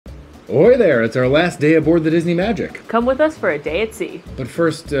Ahoy there, it's our last day aboard the Disney Magic. Come with us for a day at sea. But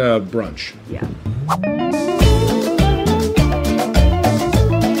first, brunch. Yeah.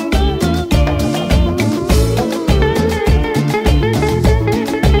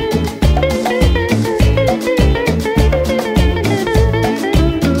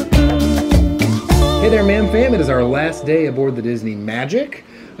 Hey there, Mam Fam. It is our last day aboard the Disney Magic.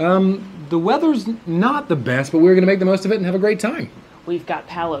 The weather's not the best, but we're going to make the most of it and have a great time. We've got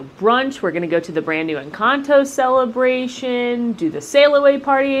Palo Brunch. We're going to go to the brand new Encanto celebration, do the sail away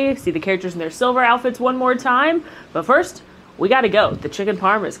party, see the characters in their silver outfits one more time. But first, we got to go. The chicken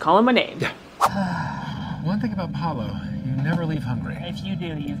parm is calling my name. Yeah. One thing about Palo, you never leave hungry. If you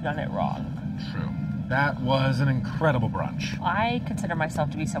do, you've done it wrong. True. That was an incredible brunch. I consider myself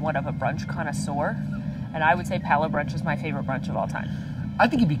to be somewhat of a brunch connoisseur, and I would say Palo Brunch is my favorite brunch of all time. I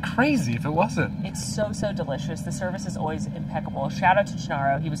think you'd be crazy if it wasn't. It's so delicious. The service is always impeccable. Shout out to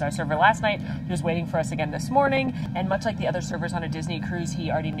Gennaro. He was our server last night. He was waiting for us again this morning. And much like the other servers on a Disney cruise, he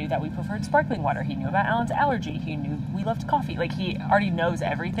already knew that we preferred sparkling water. He knew about Alan's allergy. He knew we loved coffee. Like, he already knows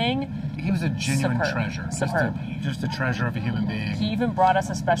everything. He was a genuine treasure. Superb. Just a treasure of a human being. He even brought us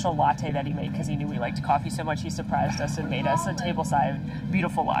a special latte that he made because he knew we liked coffee so much. He surprised us and made us a tableside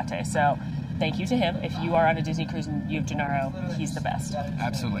beautiful latte. So thank you to him. If you are on a Disney cruise and you have Gennaro, he's the best.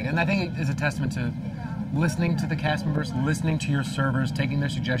 Absolutely. And I think it is a testament to listening to the cast members, listening to your servers, taking their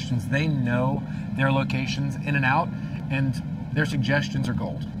suggestions. They know their locations in and out, and their suggestions are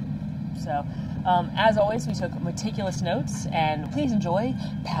gold. So, as always, we took meticulous notes, and please enjoy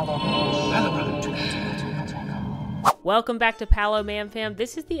Palo Brunch. Welcome back to Palo, Mam Fam.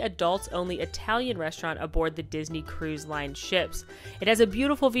 This is the adults-only Italian restaurant aboard the Disney Cruise Line ships. It has a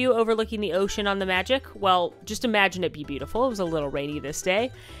beautiful view overlooking the ocean on the Magic. Well, just imagine it be beautiful. It was a little rainy this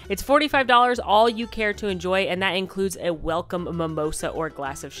day. It's $45, all you care to enjoy, and that includes a welcome mimosa or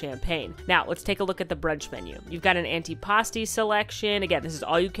glass of champagne. Now, let's take a look at the brunch menu. You've got an antipasti selection. Again, this is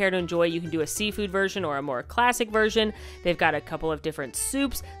all you care to enjoy. You can do a seafood version or a more classic version. They've got a couple of different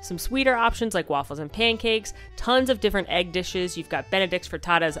soups, some sweeter options like waffles and pancakes, tons of different egg dishes. You've got Benedict's,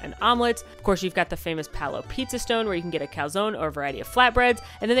 frittatas, and omelets. Of course, you've got the famous Palo Pizza Stone where you can get a calzone or a variety of flatbreads.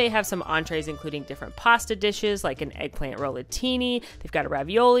 And then they have some entrees including different pasta dishes like an eggplant rollatini. They've got a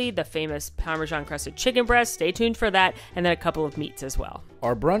ravioli, the famous Parmesan crusted chicken breast. Stay tuned for that. And then a couple of meats as well.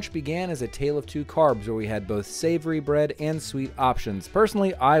 Our brunch began as a tale of two carbs where we had both savory bread and sweet options.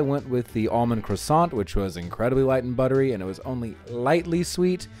 Personally, I went with the almond croissant, which was incredibly light and buttery, and it was only lightly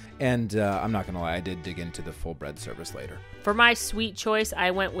sweet. And I'm not going to lie, I did dig into the full bread service later. For my sweet choice,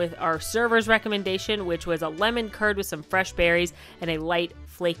 I went with our server's recommendation, which was a lemon curd with some fresh berries and a light,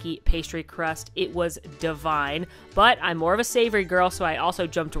 flaky pastry crust. It was divine, but I'm more of a savory girl, so I also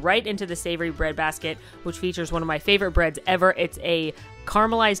jumped right into the savory bread basket, which features one of my favorite breads ever. It's a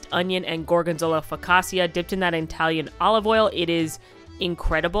caramelized onion and gorgonzola focaccia dipped in that Italian olive oil. It is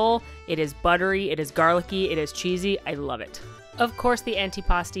incredible. It is buttery, it is garlicky, it is cheesy. I love it. Of course, the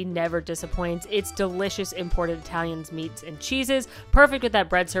antipasti never disappoints. It's delicious imported Italian meats and cheeses, perfect with that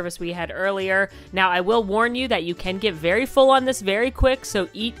bread service we had earlier. Now, I will warn you that you can get very full on this very quick, so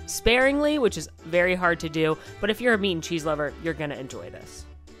eat sparingly, which is very hard to do. But if you're a meat and cheese lover, you're going to enjoy this.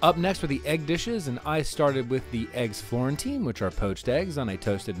 Up next were the egg dishes, and I started with the eggs Florentine, which are poached eggs on a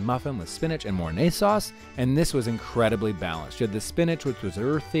toasted muffin with spinach and Mornay sauce, and this was incredibly balanced. You had the spinach, which was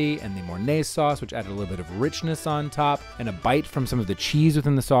earthy, and the Mornay sauce, which added a little bit of richness on top, and a bite from some of the cheese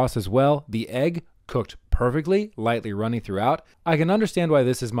within the sauce as well. The egg cooked perfectly, lightly runny throughout. I can understand why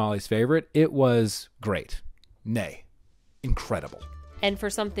this is Molly's favorite. It was great. Nay, incredible. And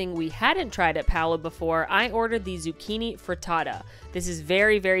for something we hadn't tried at Palo before, I ordered the zucchini frittata. This is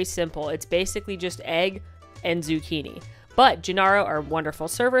very simple. It's basically just egg and zucchini. But Gennaro, our wonderful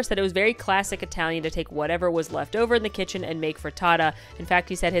server, said it was very classic Italian to take whatever was left over in the kitchen and make frittata. In fact,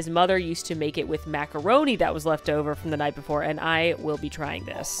 he said his mother used to make it with macaroni that was left over from the night before, and I will be trying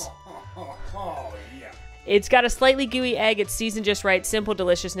this. It's got a slightly gooey egg, it's seasoned just right, simple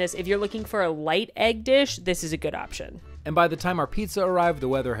deliciousness. If you're looking for a light egg dish, this is a good option. And by the time our pizza arrived, the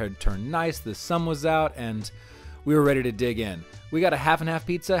weather had turned nice, the sun was out, and we were ready to dig in. We got a half and half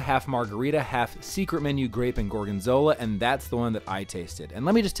pizza, half margarita, half secret menu grape and gorgonzola, and that's the one that I tasted. And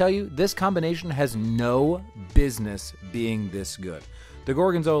let me just tell you, this combination has no business being this good. The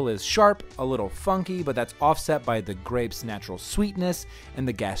gorgonzola is sharp, a little funky, but that's offset by the grape's natural sweetness and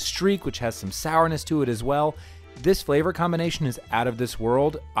the gastrique, which has some sourness to it as well. This flavor combination is out of this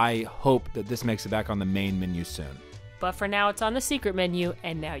world. I hope that this makes it back on the main menu soon. But for now, it's on the secret menu,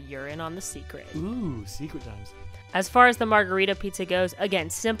 and now you're in on the secret. Ooh, secret times. As far as the margarita pizza goes, again,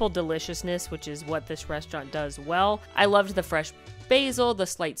 simple deliciousness, which is what this restaurant does well. I loved the fresh basil, the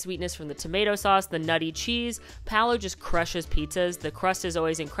slight sweetness from the tomato sauce, the nutty cheese. Palo just crushes pizzas. The crust is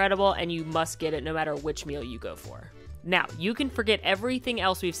always incredible, and you must get it no matter which meal you go for. Now, you can forget everything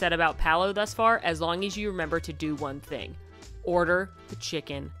else we've said about Palo thus far as long as you remember to do one thing. Order the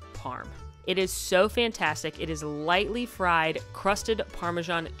chicken parm. It is so fantastic. It is lightly fried, crusted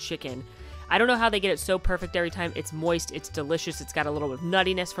Parmesan chicken. I don't know how they get it so perfect every time. It's moist, it's delicious, it's got a little bit of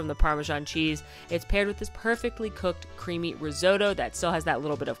nuttiness from the Parmesan cheese. It's paired with this perfectly cooked, creamy risotto that still has that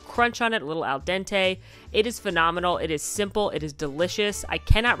little bit of crunch on it, a little al dente. It is phenomenal, it is simple, it is delicious. I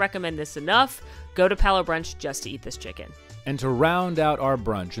cannot recommend this enough. Go to Palo Brunch just to eat this chicken. And to round out our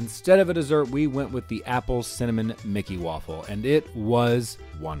brunch, instead of a dessert, we went with the apple cinnamon Mickey waffle, and it was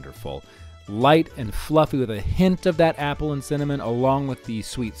wonderful. Light and fluffy with a hint of that apple and cinnamon, along with the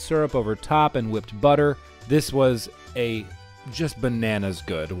sweet syrup over top and whipped butter. This was a just bananas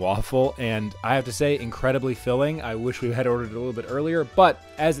good waffle, and I have to say, incredibly filling. I wish we had ordered it a little bit earlier, but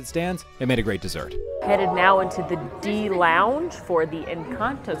as it stands, it made a great dessert. Headed now into the D Lounge for the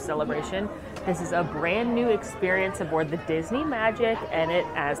Encanto celebration. This is a brand new experience aboard the Disney Magic, and it,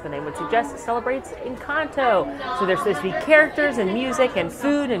 as the name would suggest, celebrates Encanto. So there's supposed to be characters and music and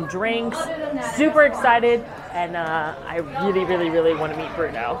food and drinks. Super excited, and I really, really, really want to meet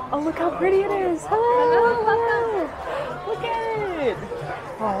Bruno. Oh, look how pretty it is. Hello. Look at it.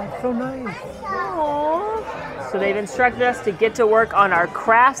 Oh, it's so nice. Aww. So they've instructed us to get to work on our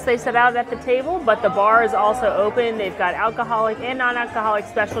crafts they set out at the table, but the bar is also open. They've got alcoholic and non-alcoholic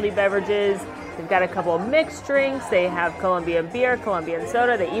specialty beverages. They've got a couple of mixed drinks. They have Colombian beer, Colombian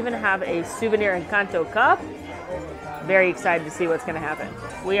soda. They even have a souvenir Encanto cup. Very excited to see what's going to happen.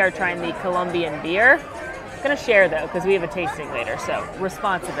 We are trying the Colombian beer. I'm going to share, though, because we have a tasting later, so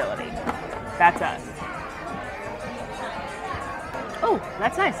responsibility. That's us. Oh,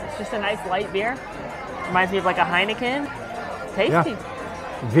 that's nice. It's just a nice light beer. Reminds me of like a Heineken. Tasty.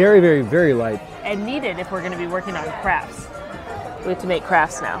 Yeah. Very, very, very light. And needed if we're going to be working on crafts. We have to make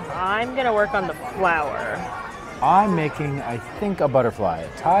crafts now. I'm going to work on the flower. I'm making, I think, a butterfly.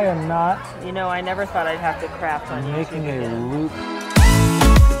 Ty, I'm not. You know, I never thought I'd have to craft on I'm making YouTube a again. loop.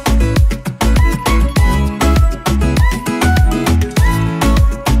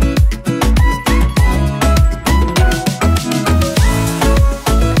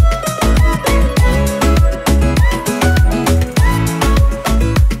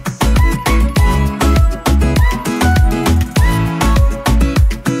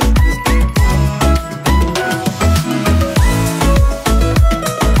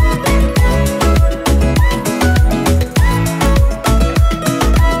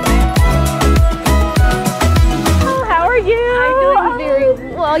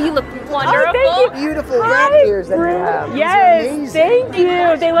 Beautiful rat ears that you have. Yes, thank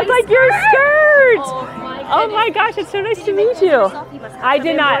you. They look like your skirt. Oh my gosh, it's so nice to meet you. I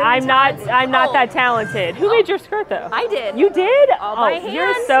did not. I'm not that talented. Who made your skirt though? I did. You did? All by hand.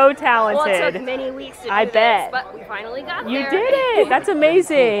 You're so talented. Well, it took many weeks to do I bet. this, but we finally got there. You did it. That's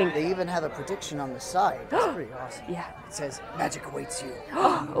amazing. They even have a prediction on the side. That's pretty awesome. Yeah. It says, magic awaits you.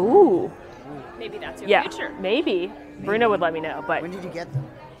 Ooh. Maybe that's your future. Maybe. Bruno would let me know, but When did you get them?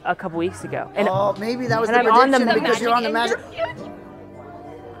 a couple weeks ago. And Oh, maybe that was and the I'm on the prediction because magic you're on the in magic. your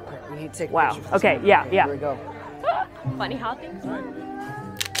Okay, we need to take Wow. pictures. Okay, yeah, yeah. Here we go. Funny how things work.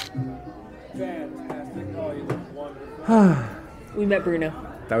 we met Bruno.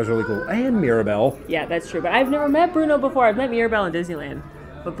 That was really cool. And Mirabelle. Yeah, that's true. But I've never met Bruno before. I've met Mirabelle in Disneyland.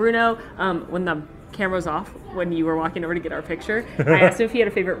 But Bruno, when the camera's off, when you were walking over to get our picture, I asked him if he had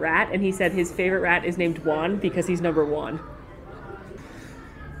a favorite rat, and he said his favorite rat is named Juan because he's number 1.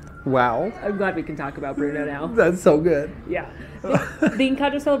 Wow. I'm glad we can talk about Bruno now. That's so good. Yeah. The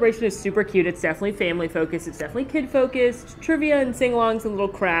Encanto celebration is super cute. It's definitely family focused. It's definitely kid focused. Trivia and sing-alongs and little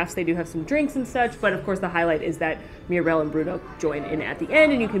crafts. They do have some drinks and such, but of course the highlight is that Mirabelle and Bruno join in at the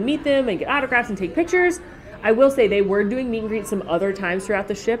end, and you can meet them and get autographs and take pictures. I will say they were doing meet and greets some other times throughout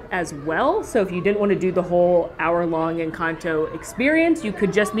the ship as well. So if you didn't want to do the whole hour-long Encanto experience, you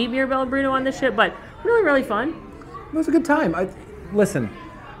could just meet Mirabelle and Bruno on the ship, but really, really fun. It was a good time. Listen,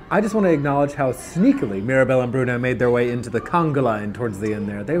 I just want to acknowledge how sneakily Mirabelle and Bruno made their way into the conga line towards the end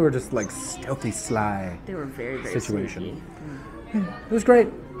there. They were just like stealthy, sly. They were very, very situation. It was great.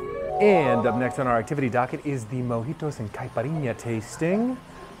 And up next on our activity docket is the mojitos and caipirinha tasting.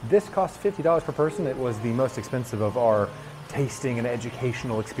 This cost $50 per person. It was the most expensive of our tasting and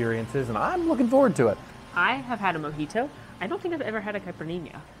educational experiences, and I'm looking forward to it. I have had a mojito. I don't think I've ever had a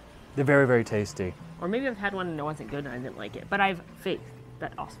caipirinha. They're very, very tasty. Or maybe I've had one and it wasn't good and I didn't like it. But I have faith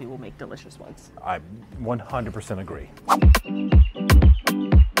that Osby will make delicious ones. I 100% agree.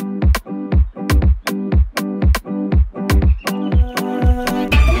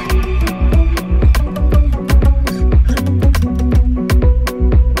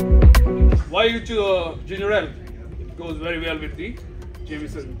 ginger ale. It goes very well with the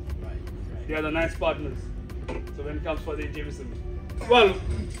Jameson. They are the nice partners. So when it comes for the Jameson. Well,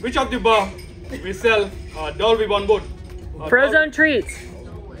 which of the bar we sell Dolby on board? Frozone treats.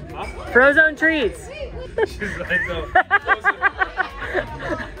 Huh? Frozone treats. She's right, so.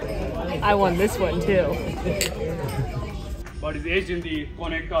 I won this one too. But it's aged in the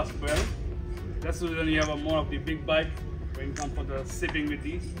cognac cask barrel. That's the reason you have more of the big bite when it comes for the sipping with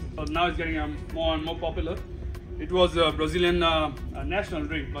these. So now it's getting more and more popular. It was a Brazilian national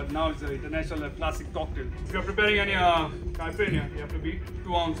drink, but now it's an international classic cocktail. If you're preparing any caipirinha, you have to be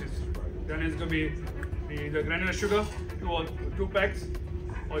 2 ounces. Then it's going to be the granular sugar, 2 packs.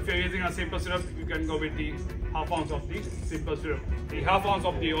 Or if you're using a simple syrup, you can go with the ½ ounce of the simple syrup. The ½ ounce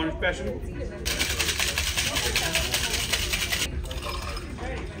of the orange passion.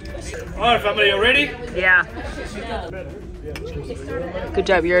 Alright family, you ready? Yeah. Good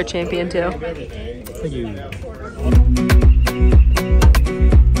job, you're a champion too. Thank you.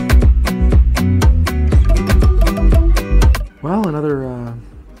 Well, another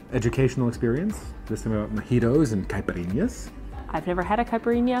educational experience. This time about mojitos and caipirinhas. I've never had a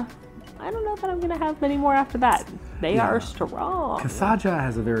caipirinha. I don't know that I'm gonna have many more after that. They are strong. Casaja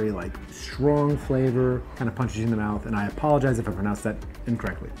has a very strong flavor, kind of punches you in the mouth, and I apologize if I pronounced that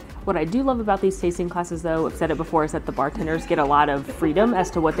incorrectly. What I do love about these tasting classes, though, I've said it before, is that the bartenders get a lot of freedom as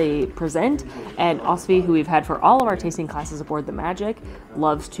to what they present. And Osvi, who we've had for all of our tasting classes aboard the Magic,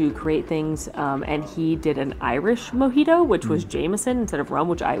 loves to create things. And he did an Irish mojito, which was Jameson instead of rum,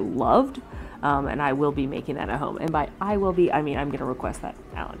 which I loved. And I will be making that at home. And by I will be, I mean I'm going to request that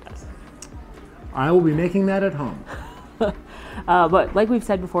Alan does. I will be making that at home. But like we've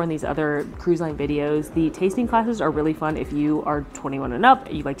said before in these other cruise line videos, the tasting classes are really fun if you are 21 and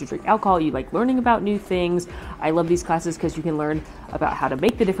up, you like to drink alcohol, you like learning about new things. I love these classes because you can learn about how to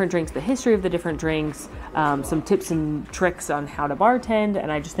make the different drinks, the history of the different drinks, some tips and tricks on how to bartend,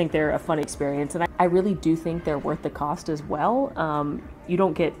 and I just think they're a fun experience. And I really do think they're worth the cost as well. You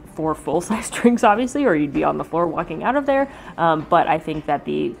don't get 4 full-size drinks, obviously, or you'd be on the floor walking out of there, but I think that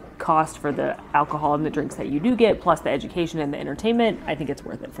the cost for the alcohol and the drinks that you do get, plus the education and the entertainment, I think it's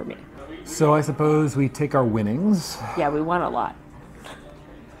worth it for me. So I suppose we take our winnings. Yeah, we won a lot.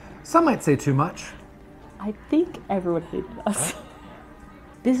 Some might say too much. I think everyone hated us.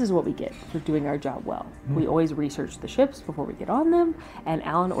 This is what we get for doing our job well. We always research the ships before we get on them, and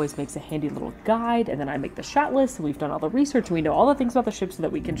Alan always makes a handy little guide, and then I make the shot list, and we've done all the research, and we know all the things about the ship so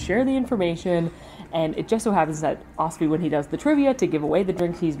that we can share the information. And it just so happens that Osby, when he does the trivia to give away the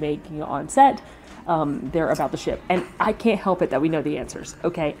drinks he's making on set, they're about the ship. And I can't help it that we know the answers,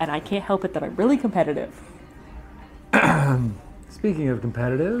 okay? And I can't help it that I'm really competitive. Speaking of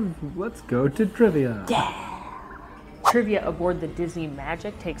competitive, let's go to trivia. Yeah. Trivia aboard the Disney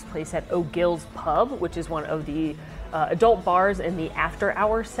Magic takes place at O'Gill's Pub, which is one of the adult bars in the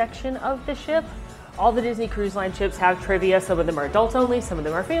after-hours section of the ship. All the Disney Cruise Line ships have trivia. Some of them are adults only, some of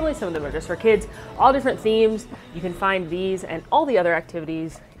them are family, some of them are just for kids. All different themes. You can find these and all the other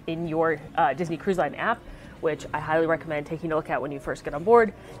activities in your Disney Cruise Line app, which I highly recommend taking a look at when you first get on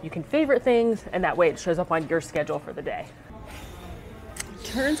board. You can favorite things, and that way it shows up on your schedule for the day.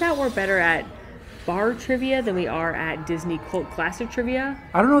 Turns out we're better at bar trivia than we are at Disney Cult Classic trivia.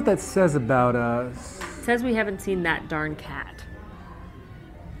 I don't know what that says about us. It says we haven't seen that darn cat.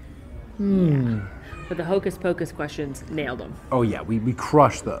 Yeah. But the Hocus Pocus questions, nailed them. Oh yeah, we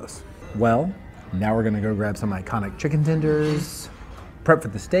crushed those. Well, now we're gonna go grab some iconic chicken tenders, prep for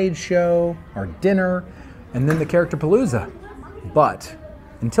the stage show, our dinner, and then the character palooza. But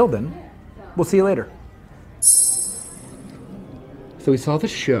until then, we'll see you later. So we saw the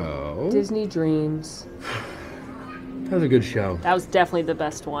show. Disney Dreams. That was a good show. That was definitely the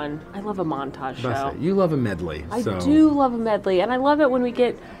best one. I love a montage show. You love a medley. I do love a medley, and I love it when we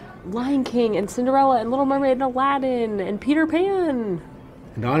get Lion King and Cinderella and Little Mermaid and Aladdin and Peter Pan.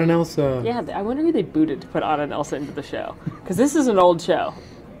 And Anna and Elsa. Yeah, I wonder who they booted to put Anna and Elsa into the show. Because this is an old show.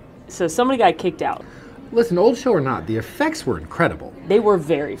 So somebody got kicked out. Listen, old show or not, the effects were incredible. They were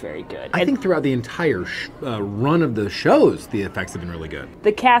very, very good. I think throughout the entire run of the shows, the effects have been really good.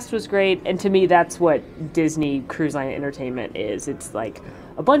 The cast was great, and to me, that's what Disney Cruise Line Entertainment is. It's like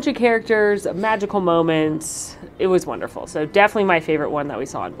a bunch of characters, magical moments. It was wonderful. So definitely my favorite one that we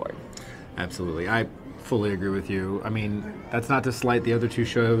saw on board. Absolutely. I fully agree with you. I mean, that's not to slight the other two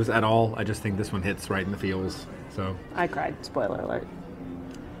shows at all. I just think this one hits right in the feels. So I cried. Spoiler alert.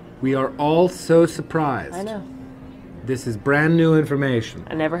 We are all so surprised. I know. This is brand new information.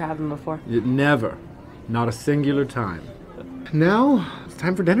 I never had them before. Never. Not a singular time. Now, it's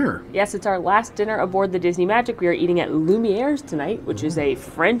time for dinner. Yes, it's our last dinner aboard the Disney Magic. We are eating at Lumiere's tonight, which is a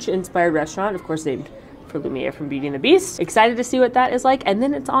French-inspired restaurant, of course named for Lumiere from Beauty and the Beast. Excited to see what that is like. And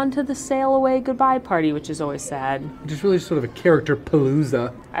then it's on to the sail away goodbye party, which is always sad. Which is really sort of a character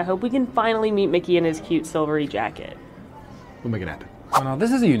palooza. I hope we can finally meet Mickey in his cute silvery jacket. We'll make it happen. Well, now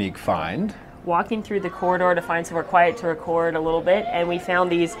this is a unique find. Walking through the corridor to find somewhere quiet to record a little bit, and we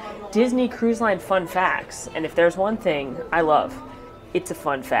found these Disney Cruise Line fun facts. And if there's one thing I love, it's a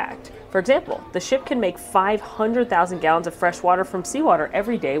fun fact. For example, the ship can make 500,000 gallons of fresh water from seawater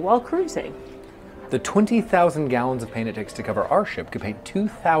every day while cruising. The 20,000 gallons of paint it takes to cover our ship could paint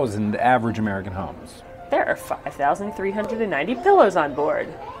 2,000 average American homes. There are 5,390 pillows on board.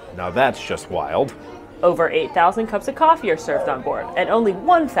 Now that's just wild. Over 8,000 cups of coffee are served on board, and only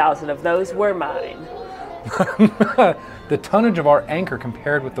 1,000 of those were mine. The tonnage of our anchor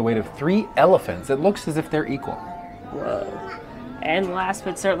compared with the weight of 3 elephants, it looks as if they're equal. Whoa. And last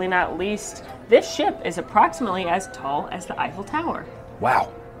but certainly not least, this ship is approximately as tall as the Eiffel Tower.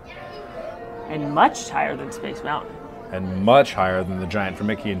 Wow. And much higher than Space Mountain. And much higher than the giant from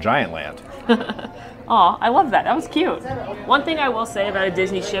Mickey and Giantland. Aw, I love that. That was cute. One thing I will say about a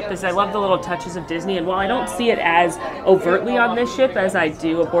Disney ship is I love the little touches of Disney, and while I don't see it as overtly on this ship as I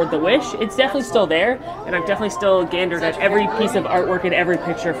do aboard the Wish, it's definitely still there, and I've definitely still gandered at every piece of artwork and every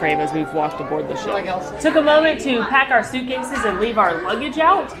picture frame as we've walked aboard the ship. Took a moment to pack our suitcases and leave our luggage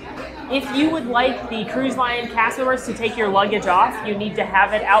out. If you would like the cruise line cast members to take your luggage off, you need to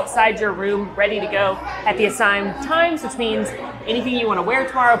have it outside your room ready to go at the assigned times, which means anything you want to wear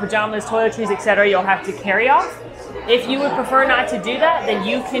tomorrow, pajamas, toiletries, etc., you'll have to carry off. If you would prefer not to do that, then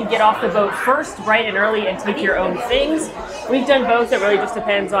you can get off the boat first, bright and early, and take your own things. We've done both. It really just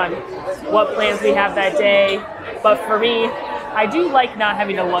depends on what plans we have that day. But for me, I do like not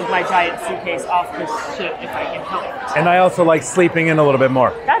having to lug my giant suitcase off the ship if I can help it. And I also like sleeping in a little bit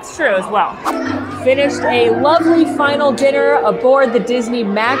more. That's true as well. Finished a lovely final dinner aboard the Disney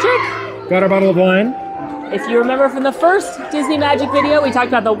Magic. Got our bottle of wine. If you remember from the first Disney Magic video, we talked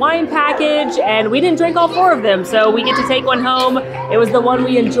about the wine package, and we didn't drink all 4 of them, so we get to take one home. It was the one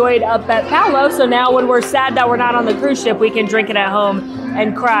we enjoyed up at Palo, so now when we're sad that we're not on the cruise ship, we can drink it at home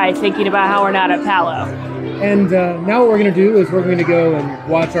and cry thinking about how we're not at Palo. And now what we're going to do is we're going to go and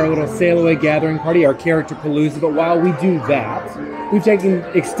watch our little sail away gathering party, our character palooza. But while we do that, we've taken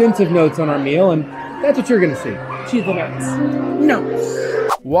extensive notes on our meal, and that's what you're going to see. Choose the notes. No.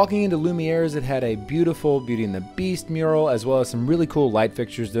 Walking into Lumiere's, it had a beautiful Beauty and the Beast mural, as well as some really cool light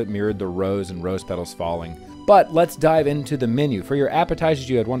fixtures that mirrored the rose and rose petals falling. But let's dive into the menu. For your appetizers,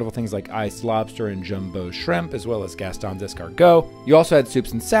 you had wonderful things like iced lobster and jumbo shrimp, as well as Gaston's escargot. You also had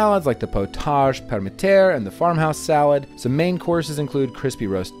soups and salads like the potage parmentier and the farmhouse salad. Some main courses include crispy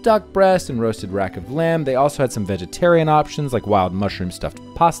roast duck breast and roasted rack of lamb. They also had some vegetarian options like wild mushroom stuffed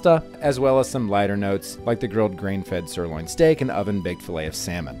pasta, as well as some lighter notes like the grilled grain-fed sirloin steak and oven-baked filet of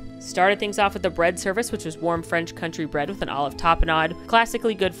salmon. Started things off with the bread service, which was warm French country bread with an olive tapenade.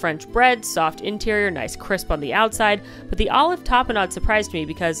 Classically good French bread, soft interior, nice crisp on the outside. But the olive tapenade surprised me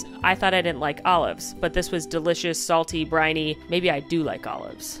because I thought I didn't like olives. But this was delicious, salty, briny. Maybe I do like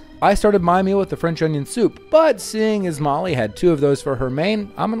olives. I started my meal with the French onion soup, but seeing as Molly had 2 of those for her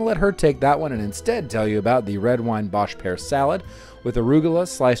main, I'm going to let her take that one and instead tell you about the red wine Bosch pear salad with arugula,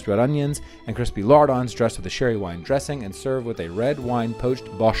 sliced red onions, and crispy lardons dressed with a sherry wine dressing and served with a red wine poached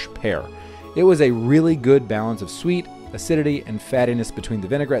Bosch pear. It was a really good balance of sweet, acidity, and fattiness between the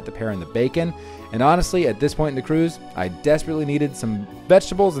vinaigrette, the pear, and the bacon. And honestly, at this point in the cruise, I desperately needed some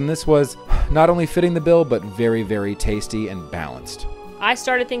vegetables, and this was not only fitting the bill, but very, very tasty and balanced. I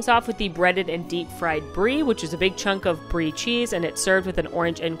started things off with the breaded and deep-fried brie, which is a big chunk of brie cheese, and it's served with an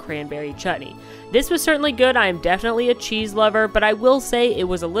orange and cranberry chutney. This was certainly good. I am definitely a cheese lover, but I will say it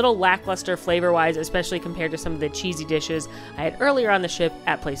was a little lackluster flavor-wise, especially compared to some of the cheesy dishes I had earlier on the ship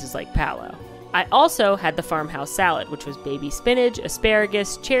at places like Palo. I also had the farmhouse salad, which was baby spinach,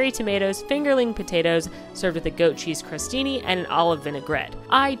 asparagus, cherry tomatoes, fingerling potatoes, served with a goat cheese crostini and an olive vinaigrette.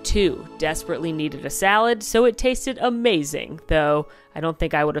 I, too, desperately needed a salad, so it tasted amazing, though I don't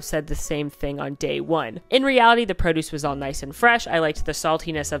think I would have said the same thing on day 1. In reality, the produce was all nice and fresh. I liked the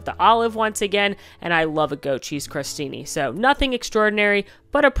saltiness of the olive once again, and I love a goat cheese crostini, so nothing extraordinary,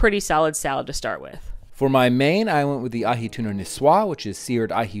 but a pretty solid salad to start with. For my main, I went with the ahi tuna niçoise, which is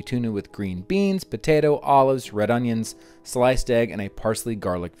seared ahi tuna with green beans, potato, olives, red onions, sliced egg, and a parsley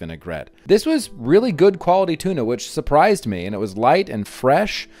garlic vinaigrette. This was really good quality tuna, which surprised me, and it was light and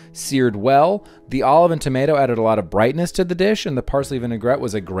fresh, seared well. The olive and tomato added a lot of brightness to the dish, and the parsley vinaigrette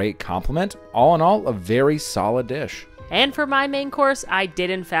was a great compliment. All in all, a very solid dish. And for my main course, I did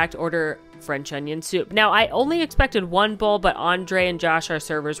in fact order French onion soup. Now, I only expected one bowl, but Andre and Josh, our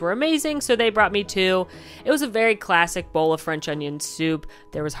servers, were amazing, so they brought me 2. It was a very classic bowl of French onion soup.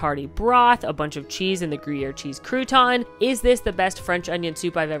 There was hearty broth, a bunch of cheese, and the Gruyere cheese crouton. Is this the best French onion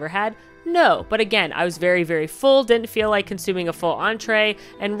soup I've ever had? No, but again, I was very, very full, didn't feel like consuming a full entree,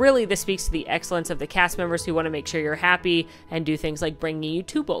 and really this speaks to the excellence of the cast members who want to make sure you're happy and do things like bringing you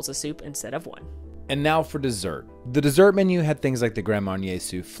 2 bowls of soup instead of 1. And now for dessert. The dessert menu had things like the Grand Marnier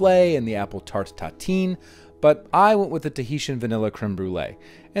souffle and the apple tarte tatine, but I went with the Tahitian vanilla creme brulee.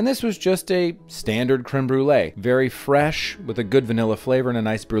 And this was just a standard creme brulee. Very fresh, with a good vanilla flavor and a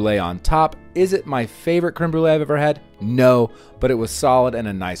nice brulee on top. Is it my favorite creme brulee I've ever had? No, but it was solid and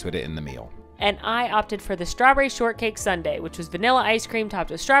a nice way to end the meal. And I opted for the strawberry shortcake sundae, which was vanilla ice cream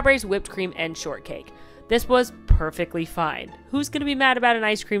topped with strawberries, whipped cream, and shortcake. This was perfectly fine. Who's going to be mad about an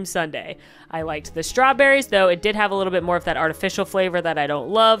ice cream sundae? I liked the strawberries, though it did have a little bit more of that artificial flavor that I don't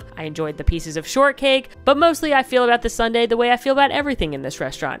love. I enjoyed the pieces of shortcake, but mostly I feel about the sundae the way I feel about everything in this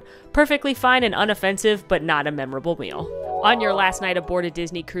restaurant. Perfectly fine and unoffensive, but not a memorable meal. On your last night aboard a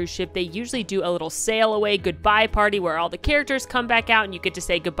Disney cruise ship, they usually do a little sail away goodbye party where all the characters come back out and you get to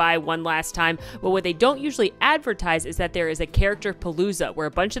say goodbye one last time. But what they don't usually advertise is that there is a character palooza where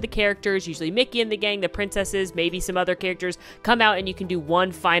a bunch of the characters, usually Mickey and the gang, the princesses, maybe some other characters, come out and you can do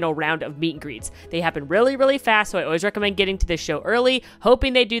one final round of meet and greets. They happen really, really fast, so I always recommend getting to this show early,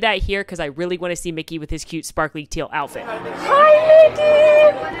 hoping they do that here because I really want to see Mickey with his cute sparkly teal outfit. Hi,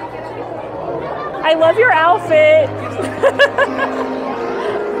 Mickey! I love your outfit.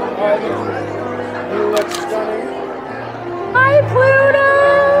 You look stunning. Hi,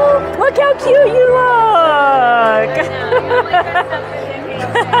 Pluto! Look how cute you look!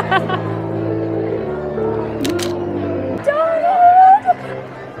 Donald!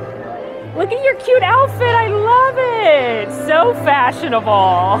 Look at your cute outfit. I love it. So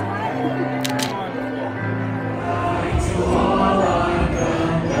fashionable.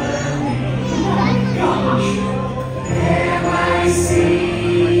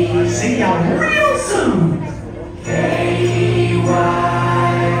 See y'all real soon. K-E-Y.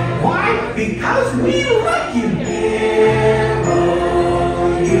 Why? Because we love you.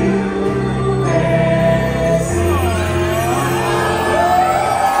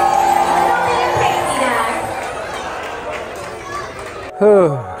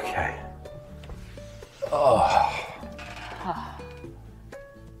 Okay. Oh.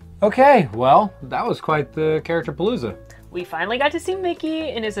 Okay, well, that was quite the character palooza. We finally got to see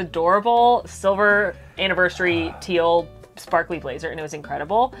Mickey in his adorable silver anniversary teal sparkly blazer, and it was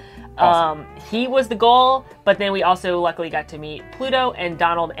incredible. Awesome. He was the goal, but then we also luckily got to meet Pluto and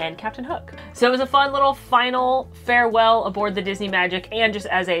Donald and Captain Hook. So it was a fun little final farewell aboard the Disney Magic, and just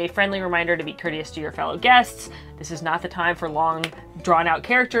as a friendly reminder to be courteous to your fellow guests, this is not the time for long, drawn-out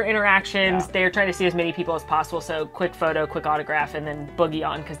character interactions. Yeah. They're trying to see as many people as possible, so quick photo, quick autograph, and then boogie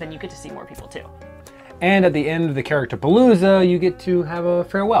on, because then you get to see more people too. And at the end of the character palooza, you get to have a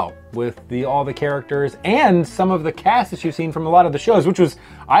farewell with all the characters and some of the cast that you've seen from a lot of the shows, which was,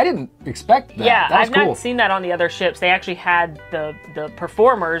 I didn't expect that. Yeah, that was I've cool. not seen that on the other ships. They actually had the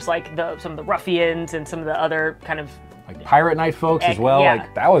performers, like some of the ruffians and some of the other kind of like Pirate Night folks as well. Yeah.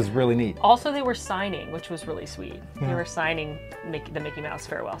 Like that was really neat. Also, they were signing, which was really sweet. Yeah. They were signing the Mickey Mouse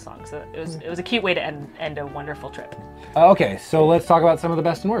farewell song, so it was a cute way to end a wonderful trip. Okay, so let's talk about some of the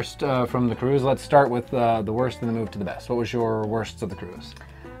best and worst from the cruise. Let's start with the worst and then move to the best. What was your worst of the cruise?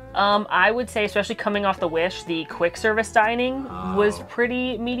 I would say, especially coming off the Wish, the quick service dining was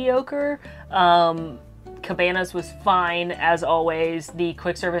pretty mediocre. Cabanas was fine, as always. The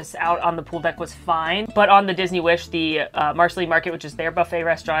quick service out on the pool deck was fine. But on the Disney Wish, the Marceline Market, which is their buffet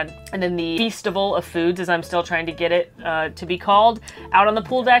restaurant, and then the Feastival of Foods, as I'm still trying to get it to be called, out on the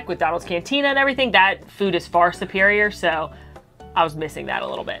pool deck with Donald's Cantina and everything, that food is far superior, so I was missing that a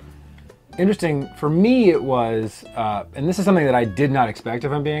little bit. Interesting, for me it was, and this is something that I did not expect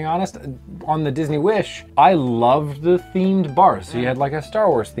if I'm being honest, on the Disney Wish, I loved the themed bars. So you had like a Star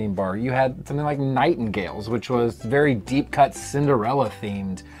Wars themed bar, you had something like Nightingales, which was very deep cut Cinderella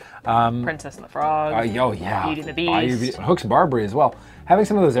themed. Princess and the Frog, oh yeah, Beauty and the Beast. Hook's Barbary as well. Having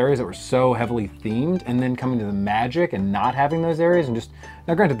some of those areas that were so heavily themed and then coming to the Magic and not having those areas and just,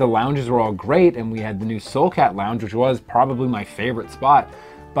 now granted the lounges were all great and we had the new Soul Cat Lounge, which was probably my favorite spot,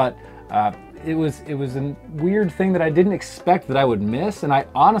 but it was a weird thing that I didn't expect that I would miss, and I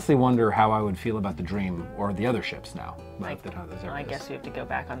honestly wonder how I would feel about the Dream or the other ships now. I guess we have to go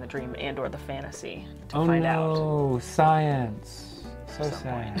back on the Dream and or the Fantasy to find out. Oh no, science. So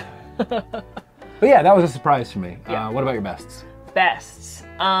sad. But yeah, that was a surprise for me. Yeah. What about your bests? Bests.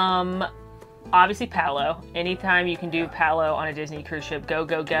 obviously Palo. Anytime you can do Palo on a Disney cruise ship, go,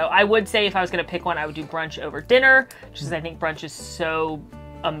 go, go. I would say if I was going to pick one, I would do brunch over dinner, just because I think brunch is so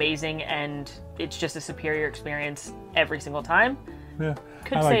amazing and it's just a superior experience every single time. Yeah,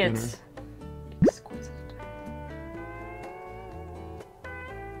 Could I like say dinner. it's exquisite.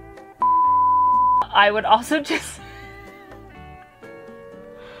 I would also just...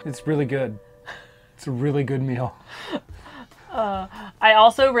 It's really good. It's a really good meal. I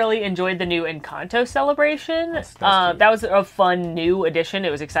also really enjoyed the new Encanto celebration. That was a fun new addition. It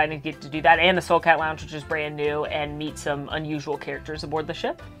was exciting to get to do that, and the Soul Cat Lounge, which is brand new, and meet some unusual characters aboard the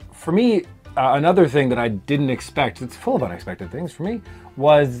ship. For me, another thing that I didn't expect, it's full of unexpected things for me,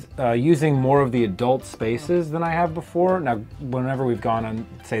 was using more of the adult spaces than I have before. Now, whenever we've gone on,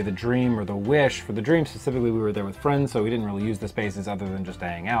 say, the Dream or the Wish, for the Dream specifically, we were there with friends, so we didn't really use the spaces other than just to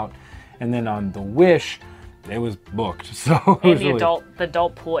hang out. And then on the Wish, it was booked, so it was And the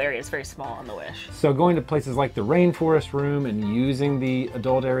adult pool area is very small on the Wish. So going to places like the Rainforest Room and using the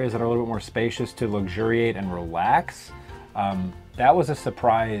adult areas that are a little bit more spacious to luxuriate and relax, that was a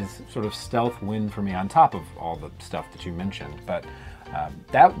surprise sort of stealth win for me on top of all the stuff that you mentioned. But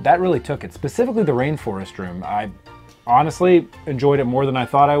that really took it. Specifically the Rainforest Room. I honestly enjoyed it more than I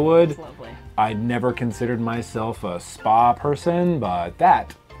thought I would. It's lovely. I never considered myself a spa person, but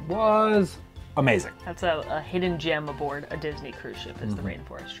that was amazing. That's a hidden gem aboard a Disney cruise ship is the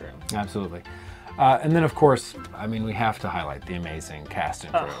Rainforest Room. Absolutely. And then, of course, I mean, we have to highlight the amazing cast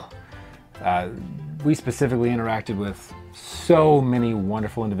and crew. We specifically interacted with so many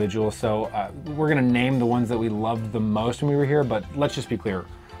wonderful individuals, so we're going to name the ones that we loved the most when we were here, but let's just be clear.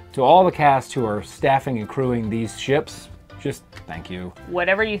 To all the cast who are staffing and crewing these ships, just thank you.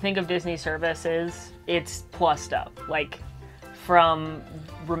 Whatever you think of Disney services, it's plussed up. Like, from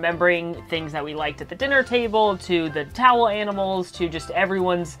remembering things that we liked at the dinner table, to the towel animals, to just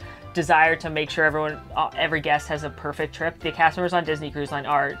everyone's desire to make sure every guest has a perfect trip. The cast members on Disney Cruise Line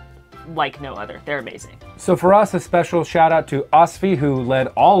are like no other. They're amazing. So for us, a special shout out to Osfi, who led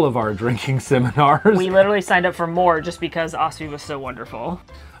all of our drinking seminars. We literally signed up for more just because Osfi was so wonderful.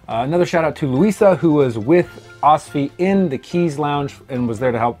 Another shout out to Luisa, who was with Osfi in the Keys Lounge and was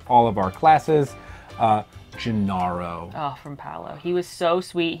there to help all of our classes. Gennaro. Oh, from Palo. He was so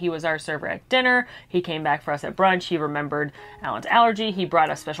sweet. He was our server at dinner. He came back for us at brunch. He remembered Alan's allergy. He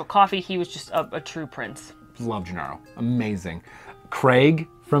brought us special coffee. He was just a true prince. Love Gennaro. Amazing. Craig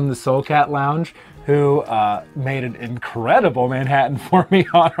from the Soul Cat Lounge, who made an incredible Manhattan for me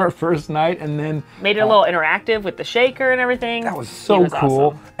on our first night, and then made it a little interactive with the shaker and everything. That was so cool.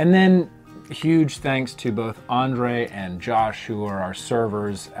 Awesome. And then huge thanks to both Andre and Josh, who are our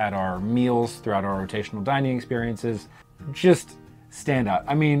servers at our meals throughout our rotational dining experiences. Just stand out.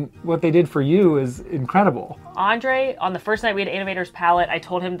 I mean, what they did for you is incredible. Andre, on the first night we had Animator's Palette, I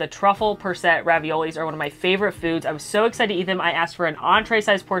told him the truffle percet raviolis are one of my favorite foods. I was so excited to eat them. I asked for an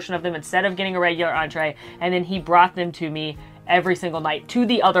entree-sized portion of them instead of getting a regular entree, and then he brought them to me every single night to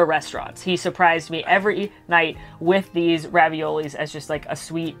the other restaurants. He surprised me every night with these raviolis as just like a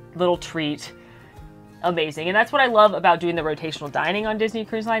sweet little treat. Amazing. And that's what I love about doing the rotational dining on Disney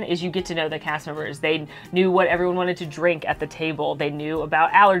Cruise Line, is you get to know the cast members. They knew what everyone wanted to drink at the table. They knew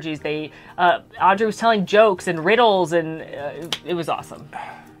about allergies. Andre was telling jokes and riddles, and it was awesome.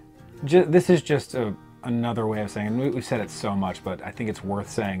 This is just another way of saying, and we've said it so much, but I think it's worth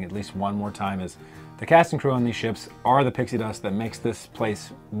saying at least one more time, is the cast and crew on these ships are the pixie dust that makes this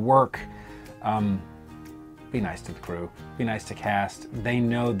place work. Be nice to the crew, be nice to cast. They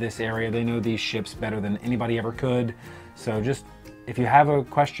know this area, they know these ships better than anybody ever could. So just, if you have a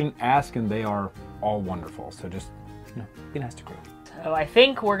question, ask, and they are all wonderful. So just, be nice to crew. So I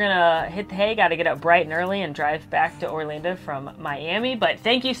think we're gonna hit the hay, gotta get up bright and early and drive back to Orlando from Miami. But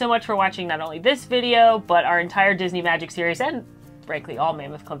thank you so much for watching not only this video, but our entire Disney Magic series, and frankly, all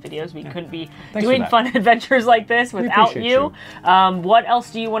Mammoth Club videos. We couldn't be doing fun adventures like this without you. What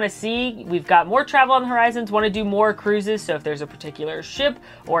else do you want to see? We've got more travel on the horizons, want to do more cruises, so if there's a particular ship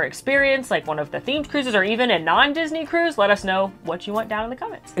or experience, like one of the themed cruises or even a non-Disney cruise, let us know what you want down in the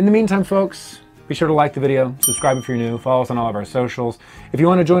comments. In the meantime, folks, be sure to like the video, subscribe if you're new, follow us on all of our socials. If you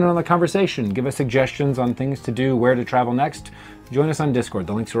want to join in on the conversation, give us suggestions on things to do, where to travel next, join us on Discord.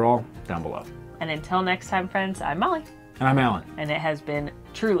 The links are all down below. And until next time, friends, I'm Molly. And I'm Alan. And it has been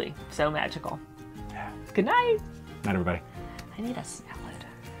truly so magical. Good night. Night, everybody. I need a salad.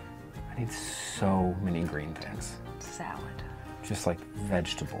 I need so many green things. Salad. Just like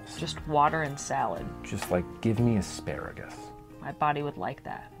vegetables. Just water and salad. Just like, give me asparagus. My body would like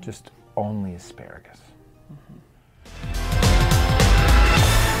that. Just only asparagus. Mm-hmm.